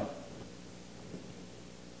go.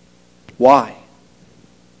 Why?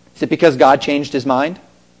 Is it because God changed his mind?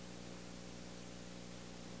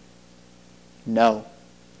 No.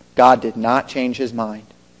 God did not change his mind.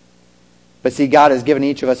 But see, God has given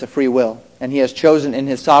each of us a free will, and he has chosen in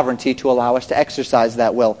his sovereignty to allow us to exercise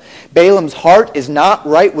that will. Balaam's heart is not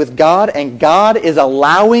right with God, and God is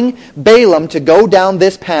allowing Balaam to go down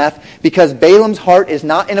this path because Balaam's heart is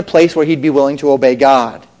not in a place where he'd be willing to obey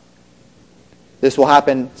God. This will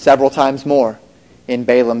happen several times more in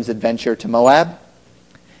Balaam's adventure to Moab.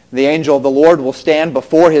 The angel of the Lord will stand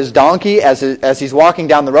before his donkey as he's walking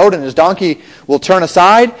down the road, and his donkey will turn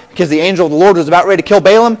aside because the angel of the Lord was about ready to kill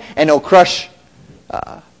Balaam, and he'll crush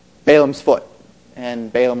Balaam's foot.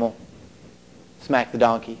 And Balaam will smack the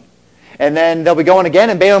donkey. And then they'll be going again,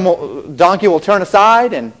 and donkey will turn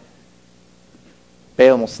aside, and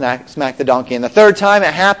Balaam will smack the donkey. And the third time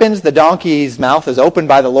it happens, the donkey's mouth is opened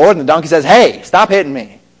by the Lord, and the donkey says, hey, stop hitting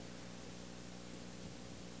me.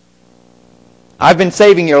 I've been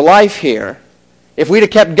saving your life here. If we'd have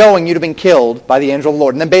kept going, you'd have been killed by the angel of the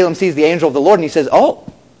Lord. And then Balaam sees the angel of the Lord and he says,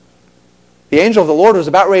 oh, the angel of the Lord was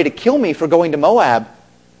about ready to kill me for going to Moab.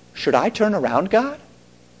 Should I turn around, God?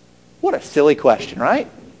 What a silly question, right?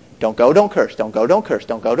 Don't go, don't curse. Don't go, don't curse.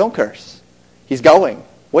 Don't go, don't curse. He's going.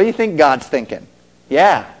 What do you think God's thinking?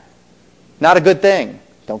 Yeah, not a good thing.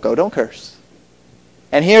 Don't go, don't curse.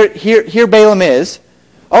 And here Balaam is.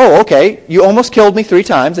 Oh, okay, you almost killed me 3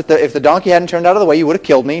 times. If the donkey hadn't turned out of the way, you would have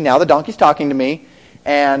killed me. Now the donkey's talking to me.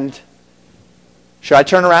 And should I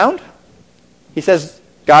turn around? He says,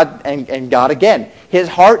 God, and God again. His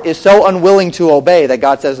heart is so unwilling to obey that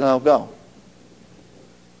God says, no, go.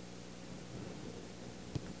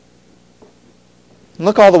 And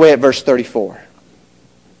look all the way at verse 34.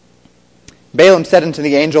 Balaam said unto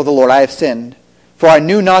the angel of the Lord, I have sinned, for I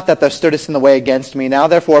knew not that thou stoodest in the way against me. Now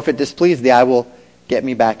therefore, if it displease thee, I will get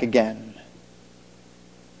me back again.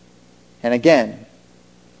 And again,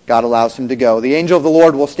 God allows him to go. The angel of the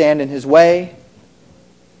Lord will stand in his way.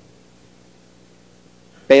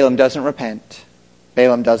 Balaam doesn't repent.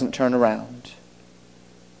 Balaam doesn't turn around.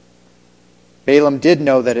 Balaam did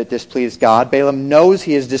know that it displeased God. Balaam knows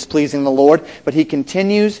he is displeasing the Lord, but he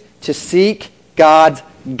continues to seek God's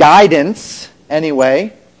guidance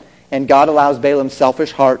anyway, and God allows Balaam's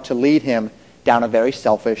selfish heart to lead him down a very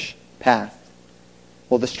selfish path.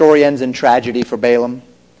 Well, the story ends in tragedy for Balaam.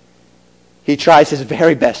 He tries his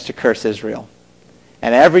very best to curse Israel.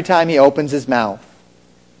 And every time he opens his mouth,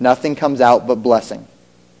 nothing comes out but blessing.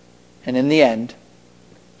 And in the end,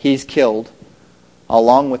 he's killed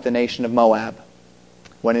along with the nation of Moab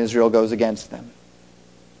when Israel goes against them.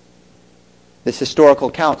 This historical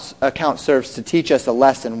account serves to teach us a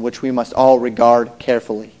lesson which we must all regard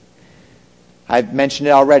carefully. I've mentioned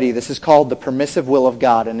it already. This is called the permissive will of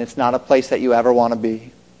God, and it's not a place that you ever want to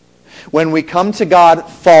be. When we come to God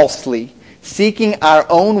falsely, seeking our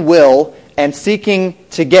own will and seeking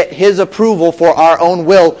to get his approval for our own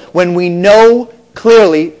will, when we know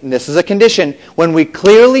clearly, and this is a condition, when we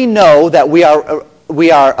clearly know that we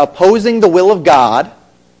are opposing the will of God,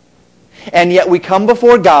 and yet we come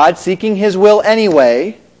before God seeking his will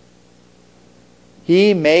anyway,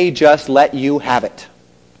 he may just let you have it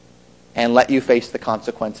and let you face the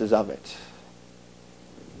consequences of it.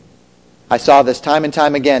 I saw this time and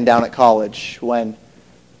time again down at college when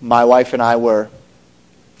my wife and I were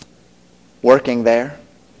working there.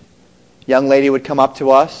 A young lady would come up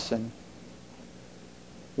to us and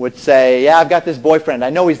would say, yeah, I've got this boyfriend. I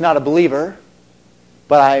know he's not a believer,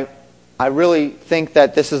 but I really think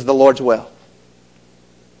that this is the Lord's will.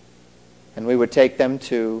 And we would take them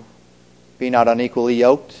to Be Not Unequally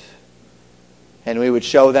Yoked, and we would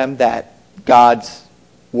show them that God's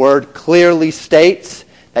word clearly states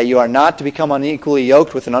that you are not to become unequally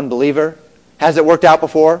yoked with an unbeliever. Has it worked out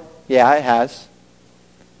before? Yeah, it has.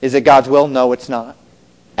 Is it God's will? No, it's not.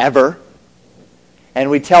 ever. And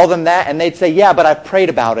we tell them that, and they'd say, yeah, but I've prayed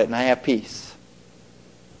about it, and I have peace.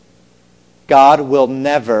 God will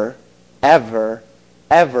never, ever,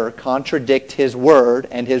 ever contradict His word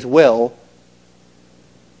and His will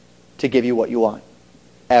to give you what you want.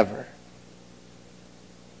 Ever.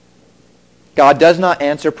 God does not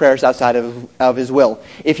answer prayers outside of His will.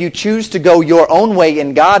 If you choose to go your own way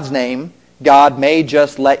in God's name, God may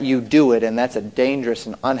just let you do it, and that's a dangerous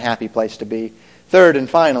and unhappy place to be. Third and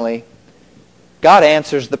finally, God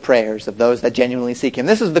answers the prayers of those that genuinely seek Him.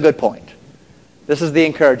 This is the good point. This is the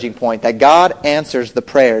encouraging point, that God answers the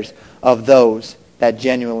prayers of those that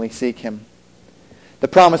genuinely seek Him. The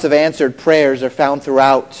promise of answered prayers are found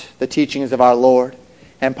throughout the teachings of our Lord,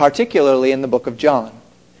 and particularly in the book of John.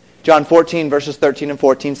 John 14, verses 13 and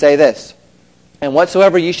 14 say this, "And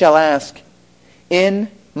whatsoever ye shall ask in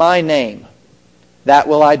my name, that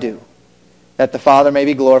will I do, that the Father may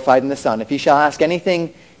be glorified in the Son. If ye shall ask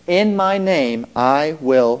anything in my name, I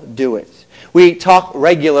will do it." We talk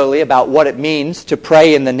regularly about what it means to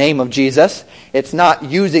pray in the name of Jesus. It's not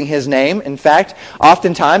using His name. In fact,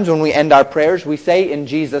 oftentimes when we end our prayers, we say in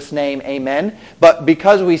Jesus' name, amen. But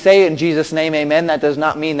because we say in Jesus' name, amen, that does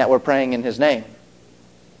not mean that we're praying in His name.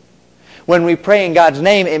 When we pray in God's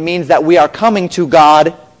name, it means that we are coming to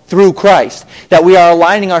God through Christ. That we are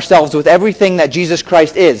aligning ourselves with everything that Jesus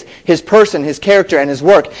Christ is. His person, His character, and His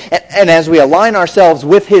work. And as we align ourselves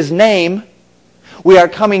with His name, we are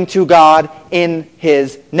coming to God in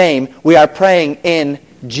His name. We are praying in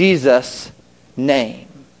Jesus' name.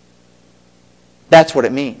 That's what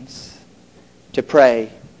it means to pray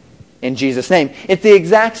in Jesus' name. It's the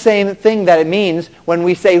exact same thing that it means when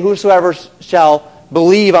we say, "Whosoever shall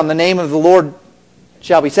believe on the name of the Lord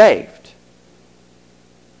shall be saved."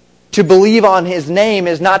 To believe on His name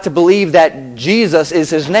is not to believe that Jesus is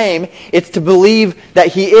His name. It's to believe that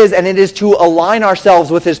He is, and it is to align ourselves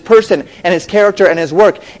with His person and His character and His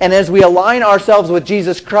work. And as we align ourselves with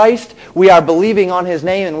Jesus Christ, we are believing on His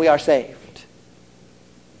name and we are saved.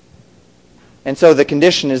 And so the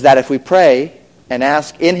condition is that if we pray and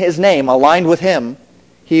ask in His name, aligned with Him,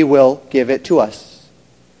 He will give it to us.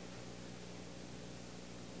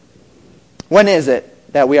 When is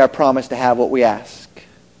it that we are promised to have what we ask?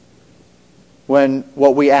 When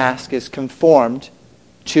what we ask is conformed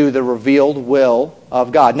to the revealed will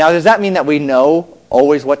of God. Now, does that mean that we know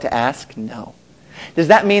always what to ask? No. Does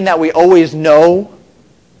that mean that we always know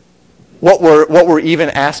what we're even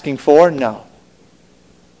asking for? No.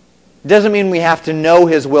 It doesn't mean we have to know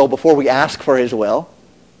His will before we ask for His will.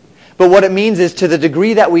 But what it means is, to the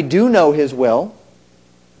degree that we do know His will,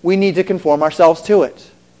 we need to conform ourselves to it.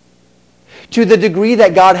 To the degree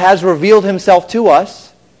that God has revealed Himself to us,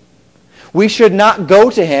 we should not go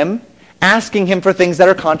to Him asking Him for things that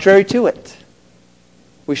are contrary to it.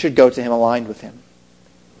 We should go to Him aligned with Him.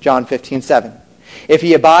 John 15:7. "If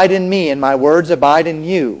ye abide in me, and my words abide in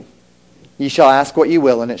you, ye shall ask what ye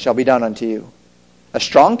will, and it shall be done unto you." A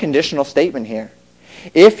strong conditional statement here.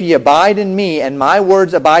 If ye abide in me, and my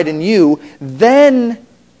words abide in you, then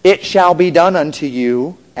it shall be done unto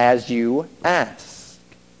you as you ask.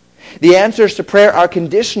 The answers to prayer are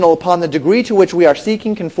conditional upon the degree to which we are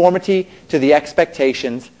seeking conformity to the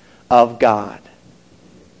expectations of God.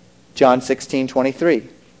 John 16:23.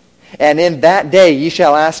 "And in that day ye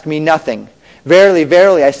shall ask me nothing. Verily,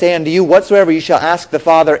 verily, I say unto you, whatsoever ye shall ask the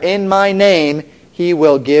Father in my name, He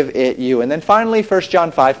will give it you." And then finally, 1 John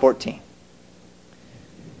 5:14.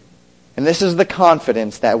 And this is the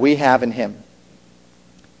confidence that we have in Him,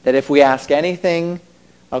 that if we ask anything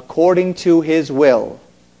according to His will,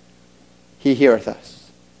 He heareth us.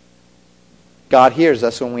 God hears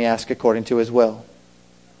us when we ask according to His will.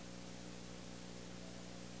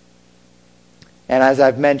 And as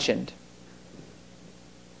I've mentioned,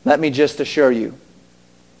 let me just assure you,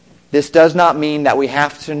 this does not mean that we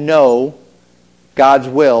have to know God's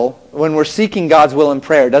will. When we're seeking God's will in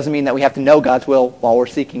prayer, it doesn't mean that we have to know God's will while we're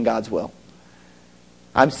seeking God's will.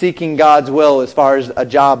 I'm seeking God's will as far as a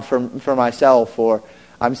job for myself, or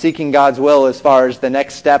I'm seeking God's will as far as the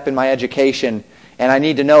next step in my education, and I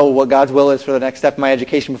need to know what God's will is for the next step in my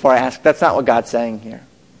education before I ask. That's not what God's saying here.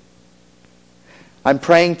 I'm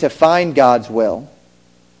praying to find God's will,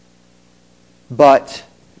 but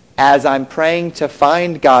as I'm praying to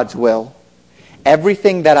find God's will,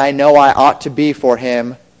 everything that I know I ought to be for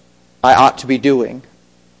Him, I ought to be doing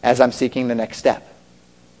as I'm seeking the next step.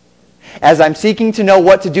 As I'm seeking to know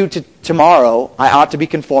what to do tomorrow, I ought to be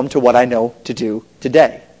conformed to what I know to do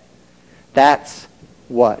today. That's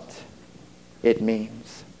what it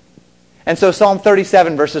means. And so Psalm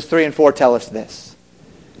 37 verses 3 and 4 tell us this.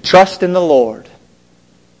 "Trust in the Lord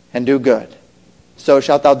and do good. so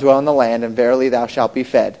shalt thou dwell in the land, and verily thou shalt be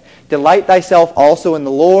fed. Delight thyself also in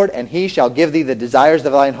the Lord, and he shall give thee the desires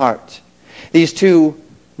of thine heart. These two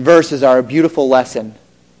verses are a beautiful lesson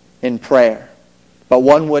in prayer, but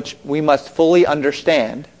one which we must fully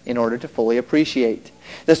understand in order to fully appreciate.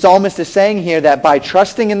 The psalmist is saying here that by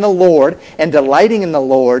trusting in the Lord and delighting in the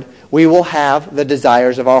Lord, we will have the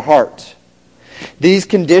desires of our heart. These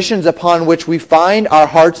conditions upon which we find our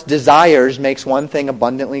heart's desires makes one thing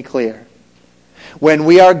abundantly clear. When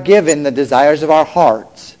we are given the desires of our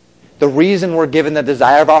hearts, the reason we're given the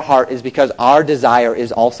desire of our heart is because our desire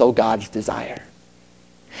is also God's desire.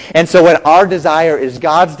 And so when our desire is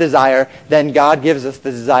God's desire, then God gives us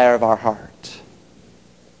the desire of our heart.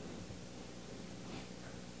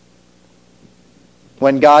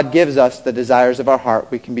 When God gives us the desires of our heart,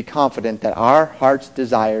 we can be confident that our heart's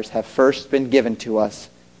desires have first been given to us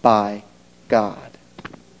by God.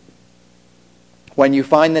 When you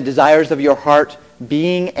find the desires of your heart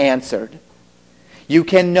being answered, you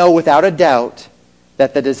can know without a doubt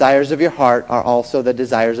that the desires of your heart are also the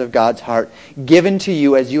desires of God's heart, given to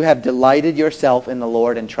you as you have delighted yourself in the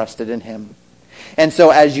Lord and trusted in Him. And so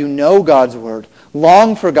as you know God's Word,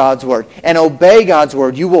 long for God's Word, and obey God's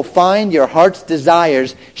Word, you will find your heart's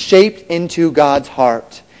desires shaped into God's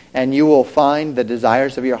heart. And you will find the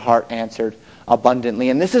desires of your heart answered abundantly.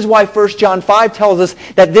 And this is why 1 John 5 tells us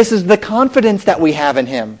that this is the confidence that we have in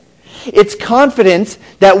Him. It's confidence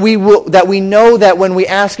that we know that when we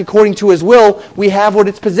ask according to His will, we have what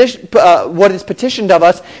is petitioned of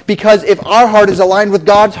us, because if our heart is aligned with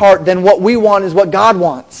God's heart, then what we want is what God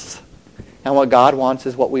wants. And what God wants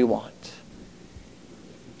is what we want.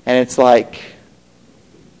 And it's like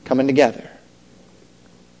coming together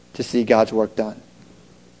to see God's work done.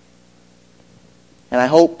 And I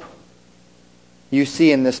hope you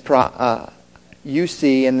see in this process,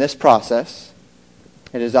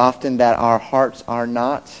 it is often that our hearts are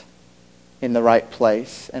not in the right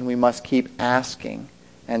place, and we must keep asking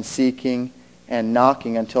and seeking and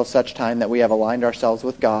knocking until such time that we have aligned ourselves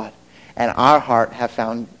with God and our heart have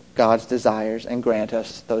found God's desires and grant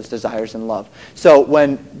us those desires in love. So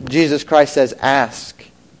when Jesus Christ says, ask,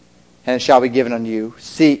 and it shall be given unto you,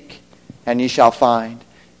 seek, and ye shall find,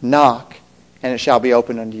 knock, and it shall be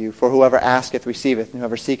opened unto you. For whoever asketh receiveth, and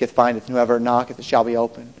whoever seeketh findeth, and whoever knocketh it shall be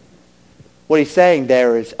opened. What he's saying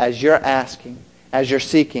there is, as you're asking, as you're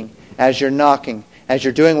seeking, as you're knocking, as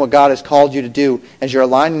you're doing what God has called you to do, as you're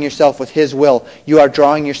aligning yourself with His will, you are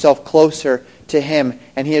drawing yourself closer to Him,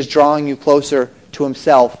 and He is drawing you closer to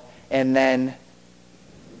Himself. And then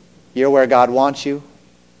you're where God wants you,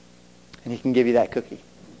 and He can give you that cookie.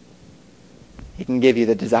 He can give you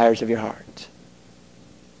the desires of your heart.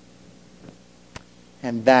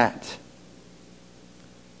 And that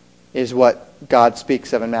is what God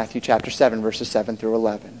speaks of in Matthew chapter 7, verses 7 through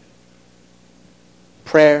 11.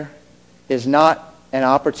 Prayer is not an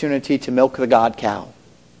opportunity to milk the God cow.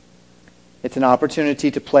 It's an opportunity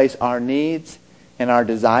to place our needs and our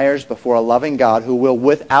desires before a loving God who will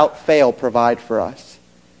without fail provide for us,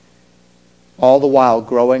 all the while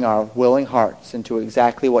growing our willing hearts into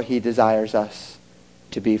exactly what He desires us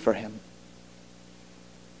to be for Him.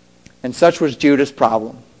 And such was Judah's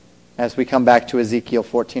problem as we come back to Ezekiel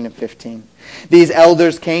 14 and 15. These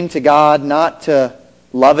elders came to God not to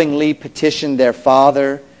lovingly petition their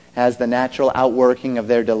father as the natural outworking of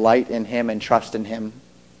their delight in Him and trust in Him.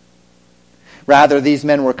 Rather, these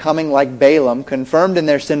men were coming like Balaam, confirmed in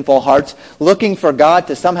their sinful hearts, looking for God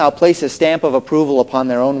to somehow place His stamp of approval upon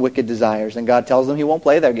their own wicked desires. And God tells them He won't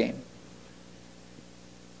play their game.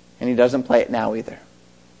 And He doesn't play it now either.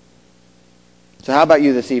 So how about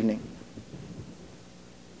you this evening?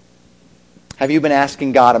 Have you been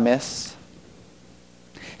asking God amiss?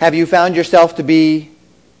 Have you found yourself to be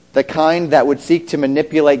the kind that would seek to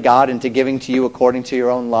manipulate God into giving to you according to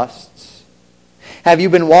your own lusts? Have you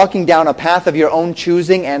been walking down a path of your own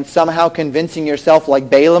choosing and somehow convincing yourself,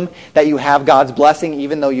 like Balaam, that you have God's blessing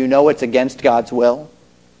even though you know it's against God's will?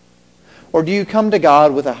 Or do you come to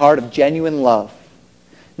God with a heart of genuine love,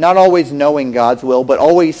 not always knowing God's will, but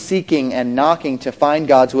always seeking and knocking to find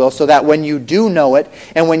God's will, so that when you do know it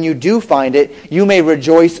and when you do find it, you may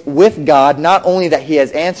rejoice with God, not only that He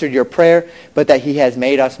has answered your prayer, but that He has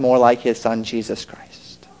made us more like His Son, Jesus Christ.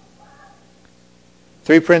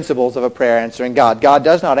 3 principles of a prayer answering God. God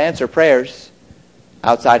does not answer prayers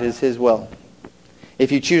outside His will.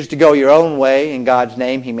 If you choose to go your own way in God's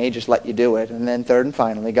name, He may just let you do it. And then third and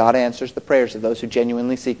finally, God answers the prayers of those who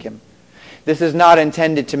genuinely seek Him. This is not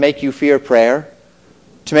intended to make you fear prayer,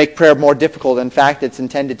 to make prayer more difficult. In fact, it's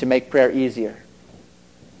intended to make prayer easier.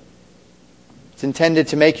 It's intended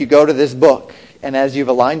to make you go to this book, and as you've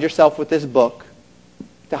aligned yourself with this book,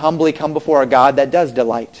 to humbly come before a God that does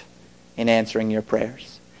delight in answering your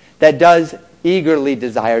prayers, that does eagerly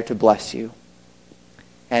desire to bless you.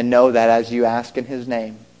 And know that as you ask in His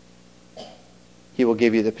name, He will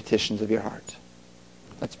give you the petitions of your heart.